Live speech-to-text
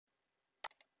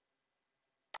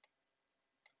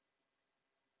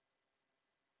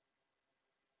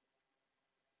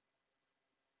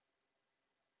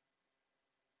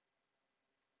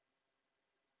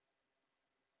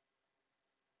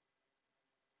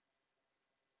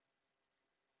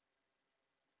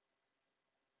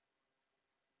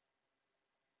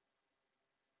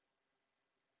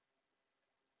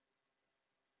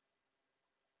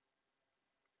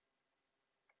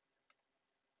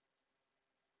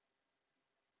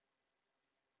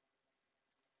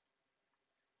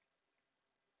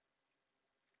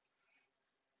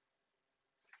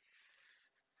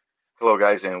Hello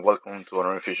guys and welcome to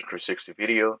another Fusion 360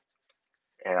 video,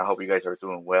 and I hope you guys are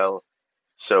doing well.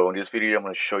 So in this video I'm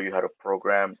going to show you how to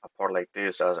program a part like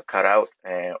this as a cutout,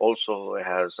 and also it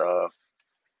has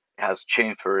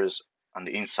chamfers on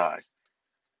the inside,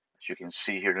 as you can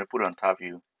see here. Let me put it on top of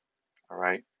you. All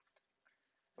right.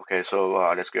 Okay,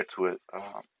 so let's get to it.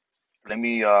 Let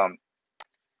me um,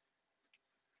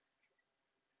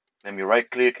 let me right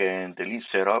click and delete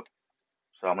setup.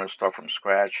 So I'm going to start from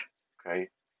scratch. Okay.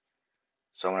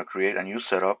 So I'm going to create a new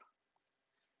setup,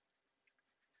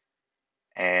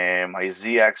 and my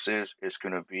z-axis is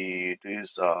going to be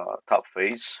this top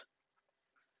face.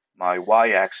 My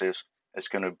y-axis is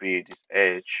going to be this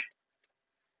edge,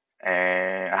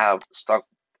 and I have stock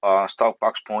box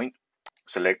point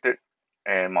selected,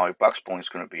 and my box point is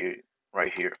going to be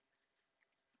right here.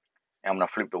 And I'm going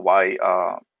to flip the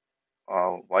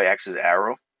y-axis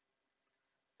arrow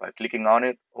by clicking on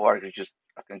it, or I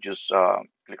can just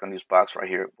click on this box right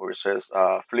here where it says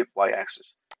flip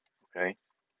y-axis. Okay,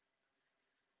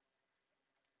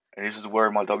 and this is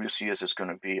where my WCS is going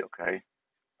to be. Okay,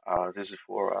 this is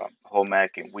for home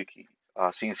Mac and Wiki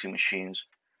CNC machines.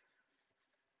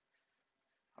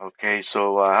 Okay,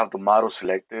 so I have the model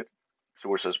selected, so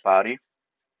where it says body,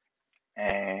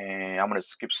 and I'm gonna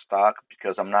skip stock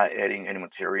because I'm not adding any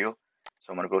material.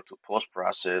 So I'm gonna go to post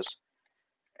process,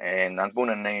 and I'm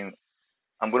gonna name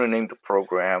the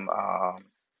program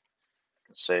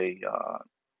say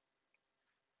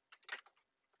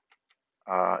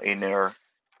inner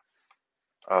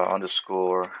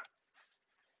underscore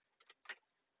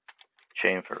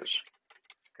chamfers.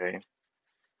 Okay,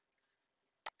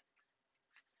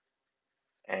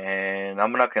 and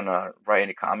I'm not gonna write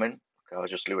any comment. Okay, I'll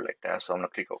just leave it like that. So I'm gonna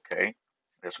click OK.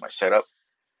 That's my setup.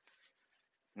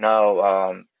 Now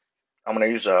I'm gonna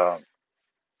use a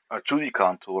 2D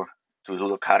contour to do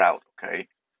the cutout. Okay.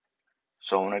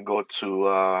 So I'm gonna go to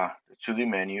the 2D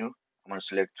menu. I'm gonna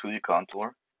select 2D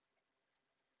contour.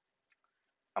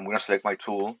 I'm gonna select my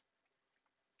tool.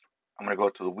 I'm gonna go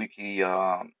to the Wiki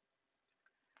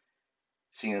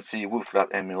CNC wood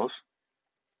flat end mills,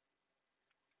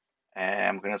 and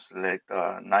I'm gonna select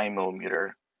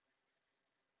 9mm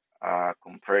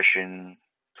compression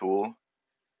tool,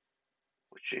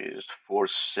 which is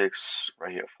 46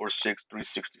 right here,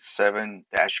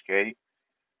 46367-K.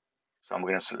 So I'm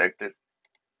gonna select it.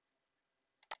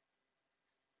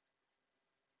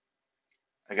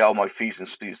 I got all my fees and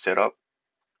speeds set up.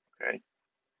 Okay.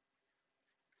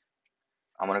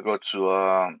 I'm gonna go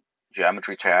to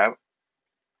geometry tab,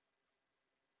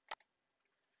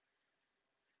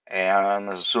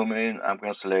 and zoom in. I'm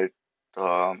gonna select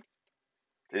um,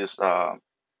 this the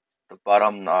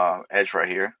bottom edge right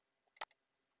here.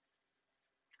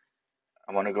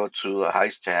 I'm gonna go to the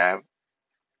height tab.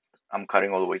 I'm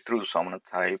cutting all the way through, so I'm gonna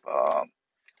type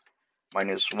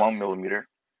 -1 millimeter.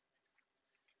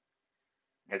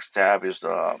 Next tab is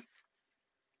the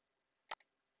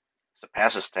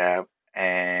passes tab,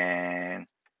 and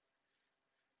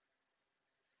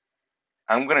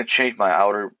I'm gonna change my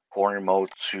outer corner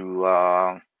mode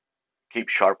to keep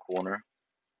sharp corner.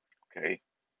 Okay.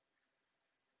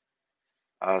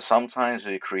 Sometimes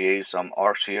it creates some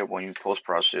arcs here when you post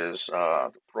process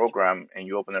the program and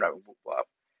you open it up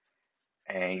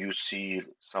and you see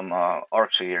some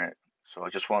arcs here. So I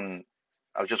just want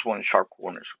sharp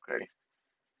corners. Okay.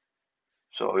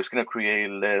 So it's gonna create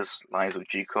less lines of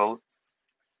G code,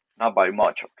 not by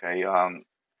much. Okay.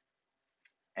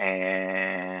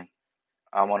 And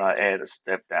I'm gonna add a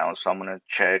step down. So I'm gonna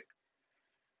check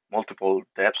multiple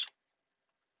depths,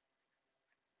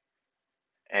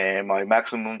 and my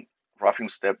maximum roughing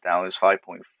step down is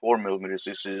 5.4 millimeters.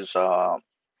 This is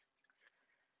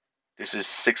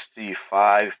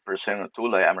 65% of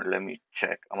tool diameter. Let me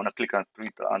check. I'm gonna click on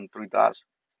three dots.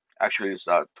 Actually, it's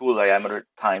tool diameter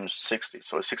times 60,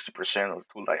 so 60% of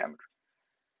tool diameter.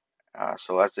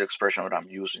 So that's the expression that I'm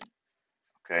using.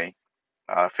 Okay.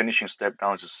 Finishing step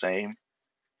down is the same.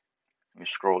 Let me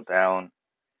scroll down,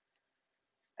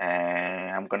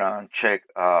 and I'm gonna check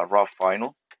rough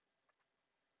final.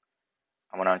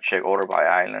 I'm gonna check order by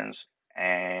islands,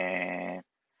 and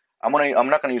I'm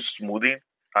not gonna use smoothing.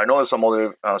 I know in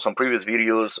some previous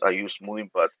videos I use smoothing,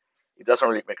 but it doesn't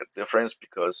really make a difference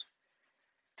because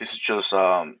this is just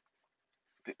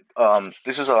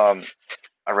this is a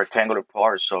rectangular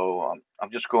part, so I'm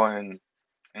just going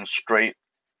in straight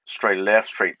left,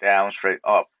 straight down, straight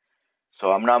up.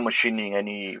 So I'm not machining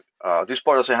any. This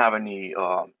part doesn't have any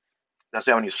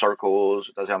circles,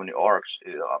 doesn't have any arcs,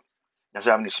 doesn't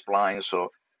have any splines,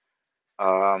 so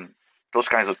um, those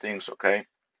kinds of things. Okay,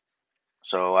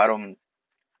 so I don't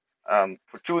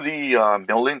for 2D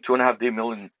milling, 2.5D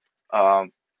milling.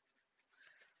 Um,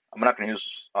 I'm not gonna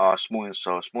use smoothing.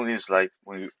 So smoothing is like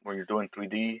when you're doing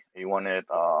 3D, you want it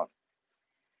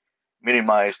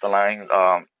minimize the lines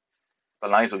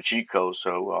of G code.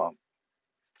 So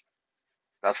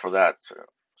that's for that.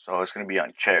 So it's gonna be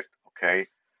unchecked. Okay.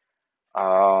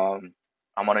 Um,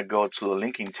 I'm gonna go to the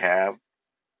linking tab.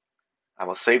 I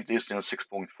will save distance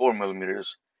 6.4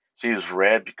 millimeters. See, it's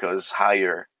red because it's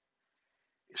higher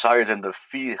than the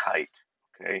feed height.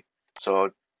 Okay,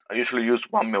 so I usually use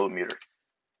 1 millimeter.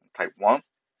 Type 1,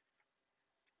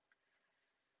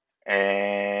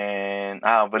 and I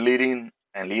have a lead in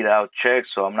and lead out check.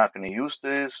 So I'm not going to use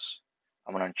this.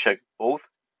 I'm going to check both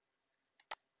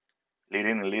lead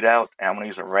in and lead out. And I'm going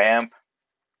to use a ramp.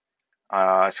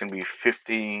 It's going to be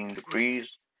 15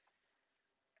 degrees.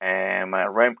 And my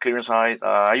ramp clearance height,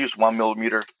 I use 1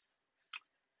 millimeter.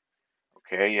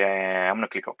 Okay, and I'm going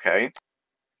to click OK.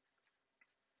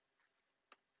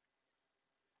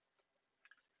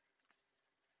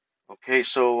 Okay,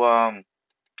 so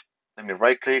let me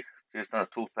right click. This is not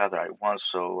a toolpath that I want,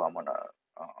 so I'm gonna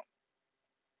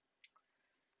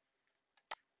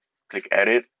click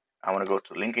edit. I want to go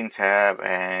to linking tab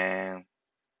and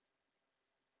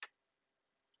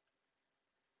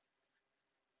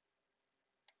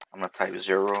I'm gonna type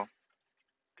 0.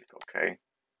 Click OK.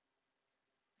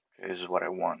 Okay, this is what I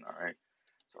want. All right.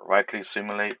 So right click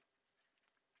simulate.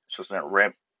 So it's gonna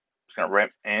ramp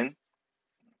in.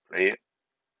 Play it.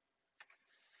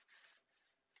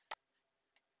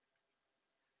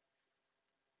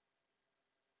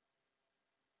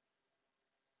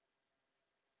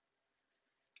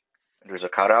 And there's a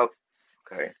cutout.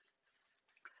 Okay.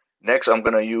 Next, I'm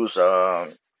gonna use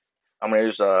a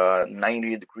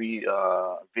 90-degree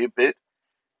V bit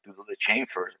to do the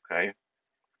chamfers. Okay.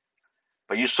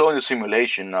 But you saw in the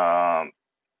simulation, the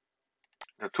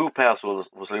two paths was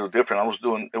a little different.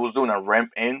 It was doing a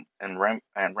ramp in and ramp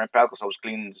out because I was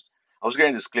getting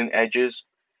these clean edges.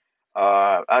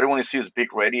 I don't want to see this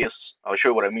big radius. I'll show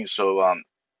you what I mean. So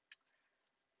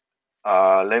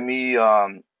let me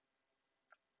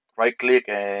right click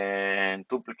and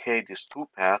duplicate this two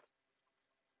path.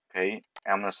 Okay,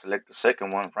 I'm gonna select the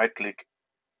second one. Right click,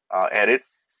 edit.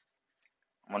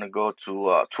 I'm gonna go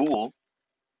to tool.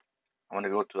 I'm gonna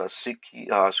go to a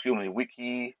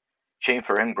wiki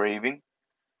chamfer engraving.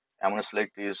 I'm gonna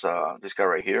select this guy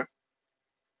right here.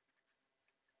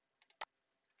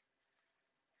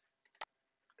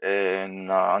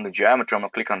 And on the geometry, I'm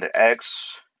gonna click on the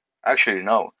X. Actually,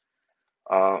 no.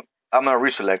 Uh, I'm gonna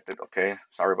reselect it. Okay,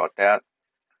 sorry about that.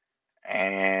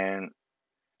 And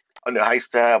on the height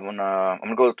tab, I'm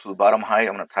gonna go to the bottom height.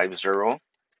 I'm gonna type 0.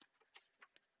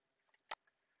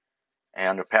 And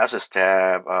under passes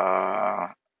tab,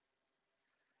 I'm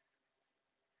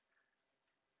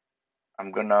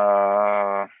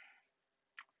gonna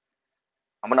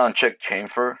I'm gonna uncheck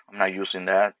chamfer. I'm not using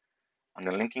that. On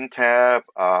the linking tab,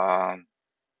 I'm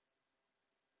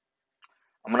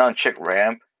gonna uncheck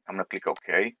ramp. I'm gonna click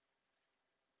OK.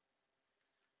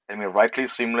 Let me right click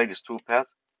simulate this toolpath.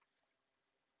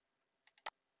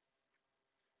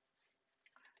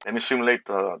 Let me simulate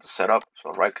the setup.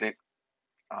 So right click,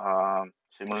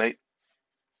 simulate.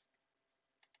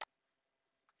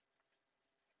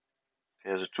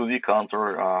 There's a 2D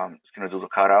contour. It's gonna do the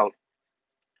cutout.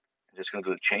 It's just gonna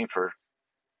do the chamfer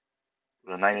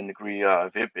with a 90-degree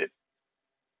bit.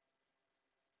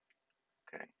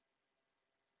 Okay.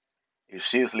 You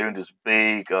see it's leaving this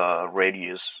big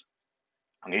radius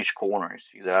on each corner. You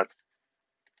see that?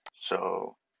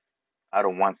 So I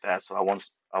don't want that. So I want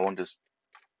this.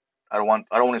 I don't want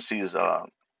to see this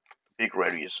big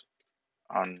radius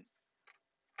on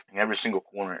in every single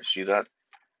corner. See that?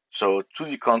 So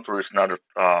 2D contour is not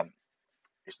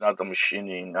it's not the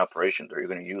machining operation that you're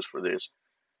going to use for this.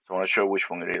 So I want to show which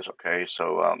one it is. Okay.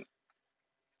 So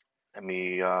let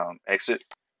me exit.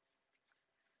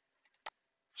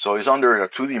 So it's under the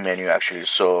 2D menu actually.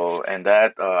 So and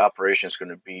that operation is going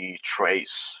to be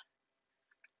trace.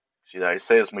 See that it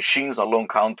says machines along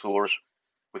contours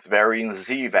with varying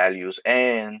z values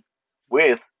and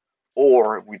with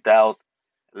or without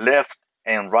left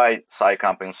and right side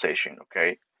compensation.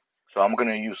 Okay, so I'm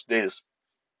gonna use this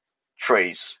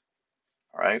trace.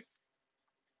 All right.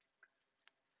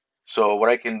 So what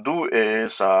I can do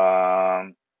is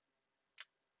I'm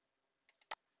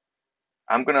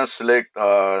gonna select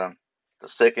the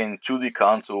second 2D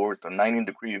contour, the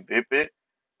 90-degree pivot.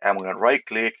 I'm gonna right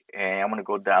click and I'm gonna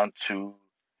go down to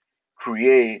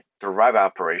create the wrap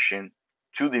operation,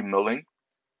 2D milling.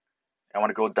 I want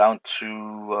to go down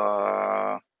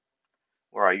to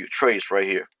where are you? Trace right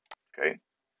here. Okay.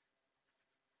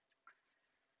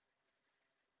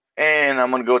 And I'm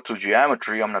gonna go to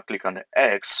geometry. I'm gonna click on the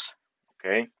X.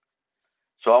 Okay.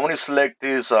 So I'm gonna select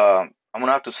this. I'm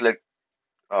gonna have to select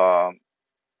um,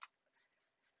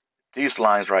 these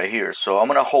lines right here. So I'm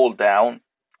gonna hold down,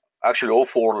 actually all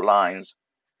four lines.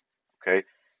 Okay.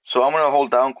 So I'm gonna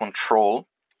hold down Control.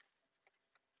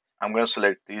 I'm gonna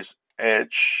select this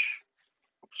edge.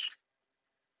 Oops.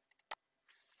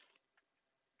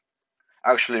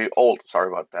 Actually, Alt. Sorry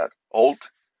about that. Alt.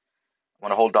 I'm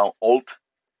gonna hold down Alt.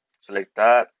 Select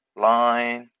that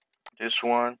line. This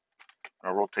one. I'm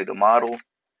gonna rotate the model.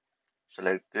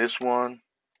 Select this one.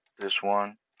 This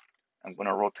one. I'm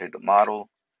gonna rotate the model.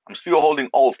 I'm still holding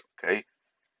Alt. Okay.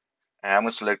 And I'm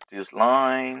gonna select this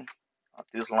line.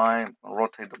 This line. I'm gonna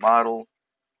rotate the model.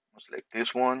 I'm gonna select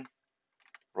this one.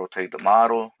 Rotate the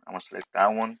model. I'm gonna select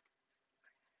that one.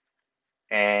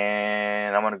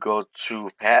 And I'm gonna go to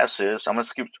passes. I'm gonna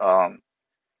skip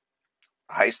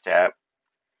height tab,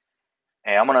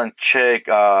 and I'm gonna check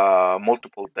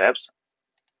multiple depths.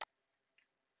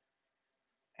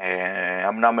 And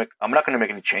I'm not gonna make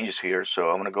any changes here,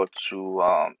 so I'm gonna go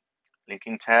to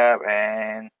linking tab,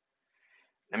 and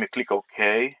let me click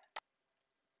OK.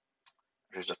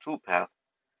 There's a toolpath.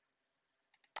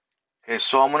 Okay,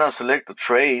 so I'm gonna select the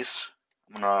trace.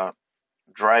 I'm gonna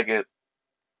drag it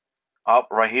up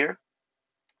right here.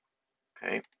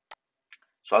 Okay,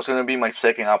 so that's gonna be my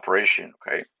second operation.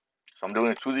 Okay, so I'm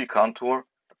doing a 2D contour,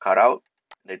 the cutout,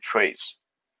 the trace.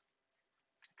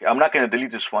 Okay, I'm not gonna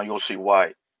delete this one. You'll see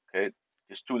why. Okay,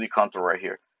 it's 2D contour right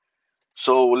here.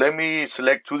 So let me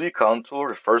select 2D contour,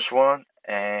 the first one,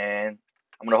 and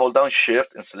I'm gonna hold down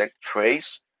Shift and select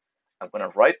Trace. I'm gonna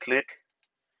right click.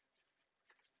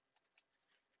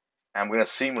 I'm gonna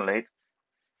simulate.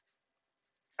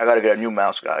 I gotta get a new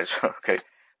mouse, guys. Okay,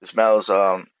 this mouse,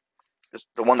 the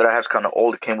one that I have is kind of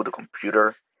old. It came with the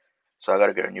computer, so I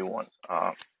gotta get a new one.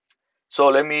 So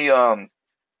let me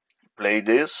play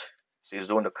this. See, it's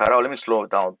doing the cutout. Let me slow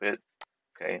it down a bit.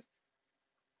 Okay,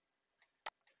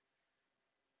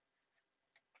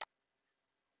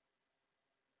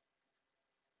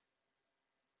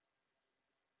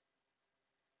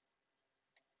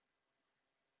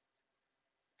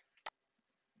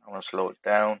 I'm gonna slow it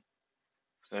down.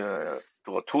 Do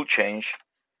a tool change.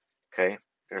 Okay,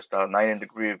 there's the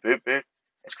 90-degree pivot.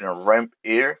 It's gonna ramp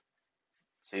here.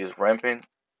 See, it's ramping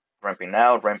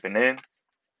out, ramping in.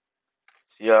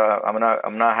 See, I'm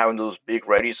not having those big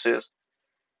radiuses.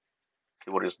 See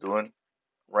what it's doing?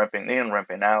 Ramping in,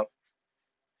 ramping out.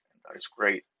 That is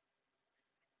great.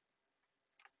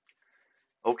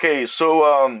 Okay,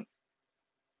 so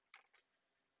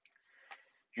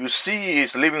you see,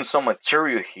 it's leaving some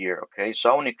material here. Okay, so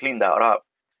I want to clean that up.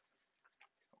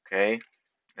 Okay,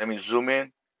 let me zoom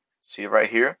in. See right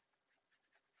here.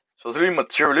 So it's leaving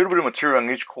material, a little bit of material on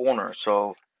each corner.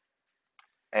 So,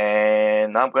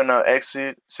 and I'm gonna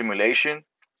exit simulation.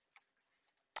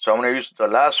 So I'm gonna use the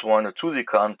last one, the 2D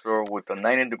contour with the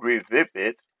 90-degree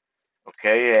pivot.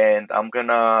 Okay, and I'm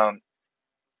gonna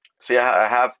see I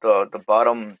have the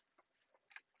bottom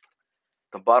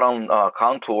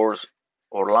contours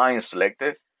or lines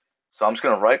selected. So I'm just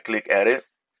gonna right click edit.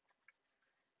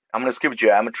 I'm gonna skip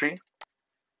geometry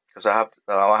because I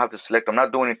have to select. I'm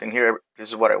not doing anything here. This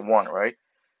is what I want, right?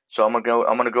 So I'm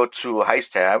gonna go to height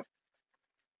tab.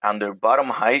 Under bottom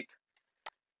height,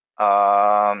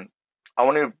 I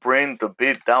want to bring the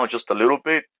bit down just a little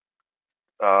bit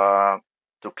uh,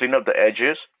 to clean up the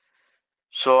edges.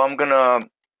 So I'm gonna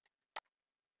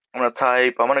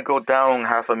go down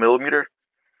half a millimeter,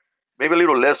 maybe a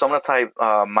little less. I'm gonna type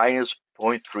minus zero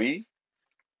point 0.3.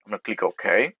 I'm gonna click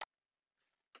OK,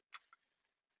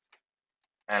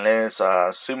 and let's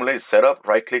simulate setup.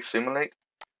 Right click simulate.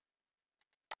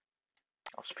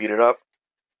 I'll speed it up.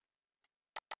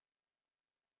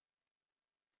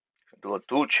 Do a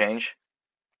tool change.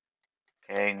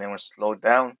 Okay, and then we'll slow it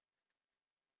down.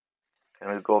 And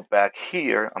we'll go back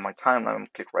here on my timeline. I'm gonna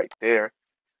click right there.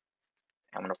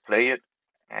 I'm gonna play it,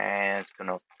 and it's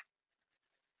gonna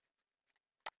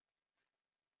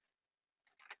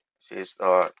see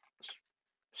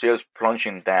it's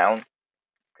plunging down.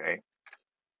 Okay,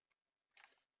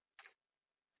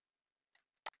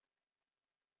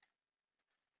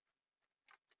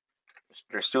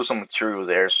 there's still some material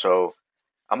there, so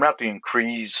I'm gonna have to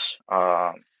increase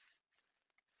the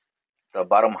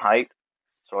bottom height.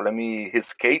 So let me hit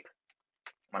escape.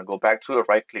 I'm gonna go back to it,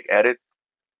 right click edit,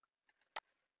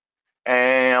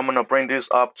 and I'm gonna bring this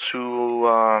up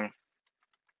to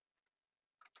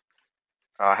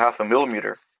half a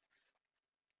millimeter.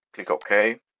 Click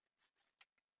OK.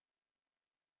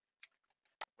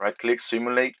 Right click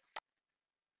simulate.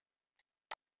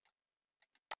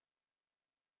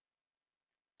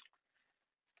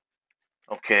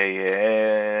 Okay,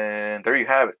 and there you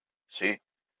have it. See,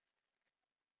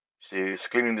 See, it's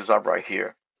cleaning this up right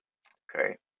here.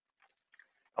 Okay.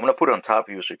 I'm gonna put it on top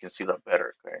of you so you can see that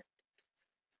better. Okay.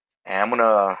 And I'm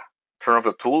gonna turn off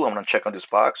the tool. I'm gonna check on this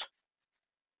box.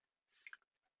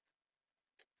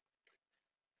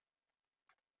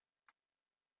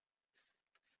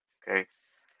 Okay.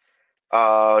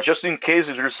 Just in case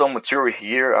if there's some material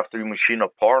here after you machine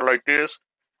apart like this,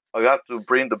 you have to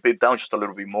bring the bit down just a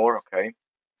little bit more. Okay.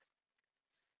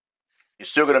 You're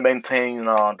still gonna maintain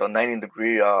the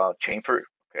 90-degree chamfer.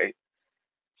 Okay.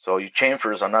 So your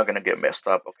chamfers are not gonna get messed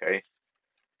up. Okay.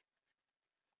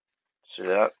 See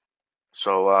that?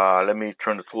 So let me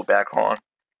turn the tool back on.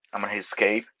 I'm gonna hit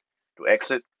escape to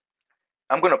exit.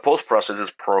 I'm gonna post process this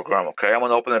program. Okay. I'm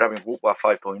gonna open it up in WhoopWap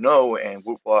 5.0 and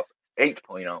WhoopWap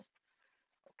 8.0.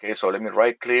 Okay. So let me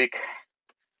right click,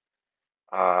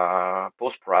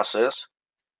 post process.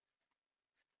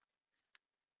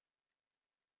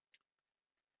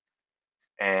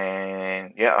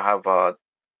 And yeah, I have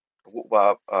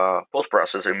post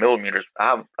processor in millimeters.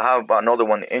 I have another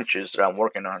one in inches that I'm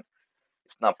working on.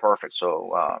 It's not perfect, so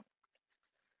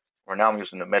right now I'm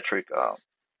using the metric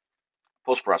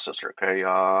post processor. Okay,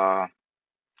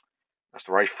 that's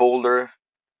the right folder,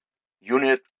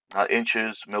 unit, not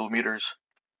inches, millimeters,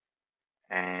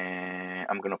 and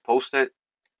I'm gonna post it.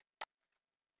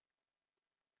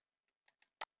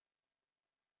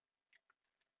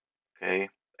 Okay,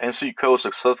 NC code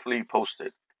successfully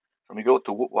posted. Let me go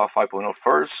to WhoopWap 5.0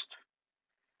 first.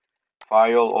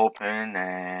 File, open,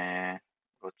 and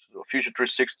go to Fusion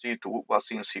 360 to WhoopWap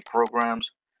CNC programs,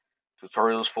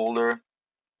 tutorials folder.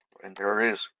 And there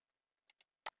it is.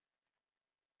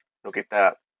 Look at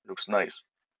that. Looks nice.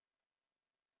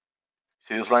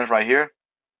 See these lines right here?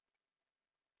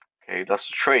 Okay, that's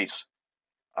the trace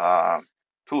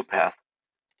toolpath.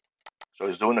 So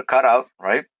it's doing the cutout,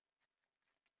 right?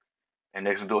 And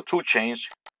next gonna do a tool change,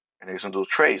 and next gonna do a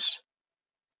trace.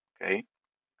 Okay.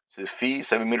 So it's feed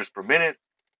 7 meters per minute,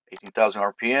 18,000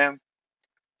 RPM.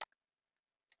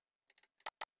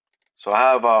 So I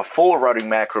have 4 routing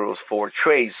macros for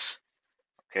trace.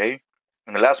 Okay.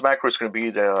 And the last macro is gonna be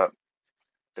the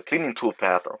cleaning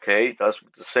toolpath. Okay. That's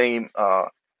the same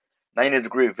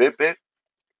 90-degree vip bit,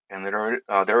 and there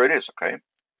it is. Okay.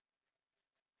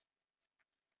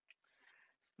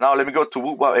 Now let me go to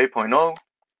WhoopWap 8.0,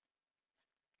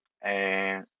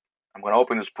 and I'm going to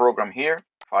open this program here.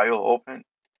 File, open,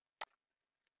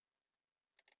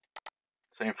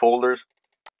 same folders.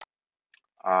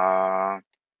 Uh,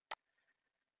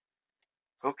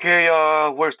 okay,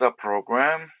 where's that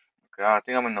program? Okay, I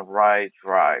think I'm in the right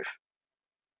drive.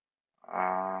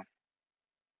 Uh,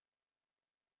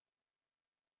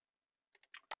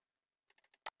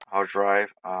 hard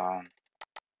drive,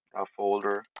 that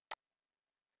folder.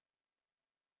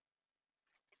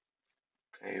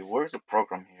 Okay, where's the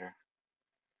program here?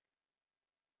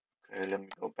 Okay, let me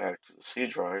go back to the C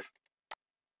drive.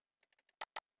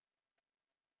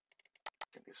 I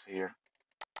think it's here.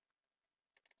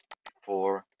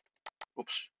 For,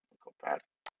 oops, go back.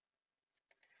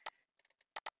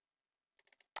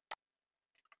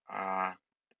 Uh,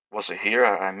 was it here?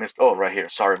 I missed. Oh, right here.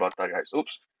 Sorry about that, guys.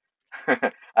 Oops.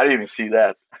 I didn't even see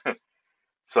that.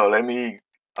 So let me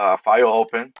file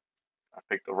open. I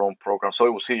picked the wrong program, so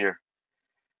it was here.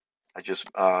 I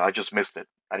just missed it.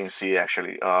 I didn't see it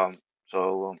actually.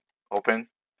 So open.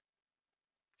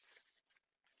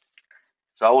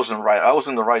 So I was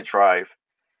in the right drive,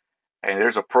 and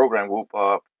there's a program group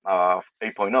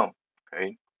 8.0.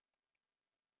 Okay,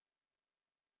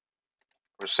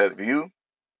 reset view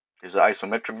is the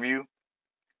isometric view.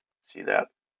 See that?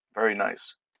 Very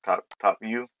nice. Top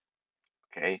view.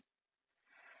 Okay.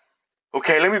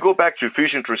 Okay, let me go back to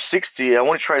Fusion 360. I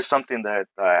want to try something that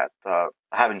I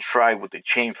haven't tried with the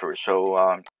chamfer. So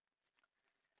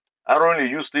I don't really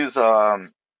use this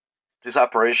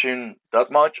operation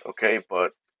that much. Okay,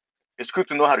 but it's good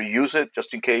to know how to use it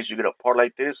just in case you get a part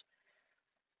like this.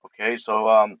 Okay,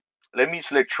 so let me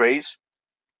select trace.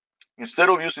 Instead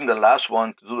of using the last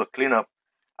one to do the cleanup,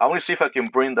 I want to see if I can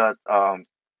bring that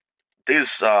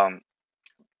this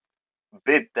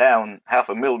bit down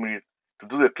 0.5 millimeter to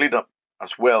do the cleanup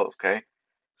as well. Okay,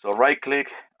 so right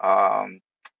click,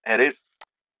 edit,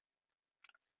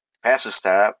 passes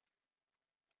tab.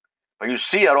 But you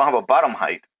see, I don't have a bottom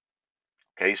height.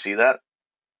 Okay, see that?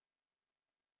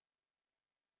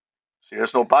 See,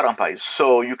 there's no bottom height,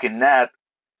 so you cannot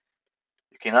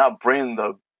bring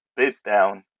the bit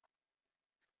down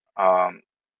um,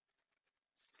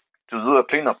 to do the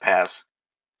cleanup pass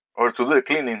or to do the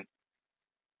cleaning.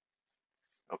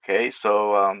 Okay,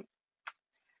 so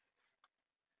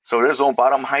there's no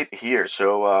bottom height here.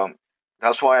 So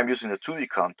that's why I'm using the 2D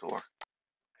contour.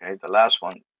 Okay, the last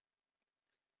one.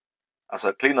 as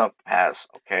a cleanup pass.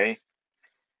 Okay,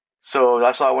 so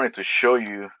that's what I wanted to show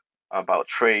you about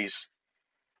trays.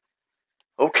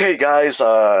 Okay, guys,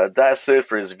 that's it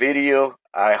for this video.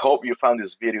 I hope you found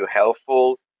this video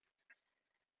helpful.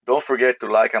 Don't forget to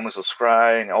like, comment,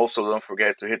 subscribe, and also don't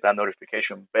forget to hit that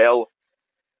notification bell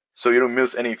so you don't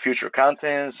miss any future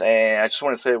contents. And I just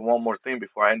want to say one more thing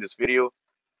before I end this video.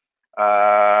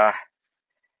 Uh,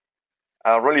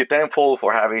 I'm really thankful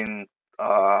for having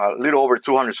a little over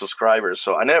 200 subscribers.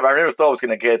 So I never thought I was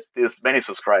gonna get this many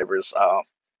subscribers,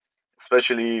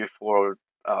 especially for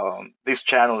this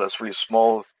channel that's really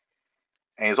small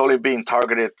and it's only being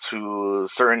targeted to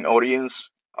certain audience.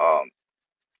 Um,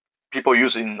 People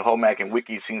using home Mac and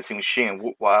Wiki, Sing Sing Shin, and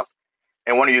Whoop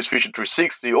and want to use Fusion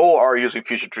 360 or are using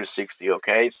Fusion 360.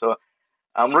 Okay, so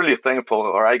I'm really thankful.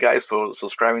 All right, guys, for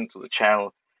subscribing to the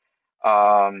channel.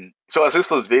 So as this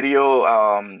was video,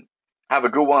 have a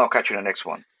good one. I'll catch you in the next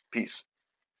one. Peace.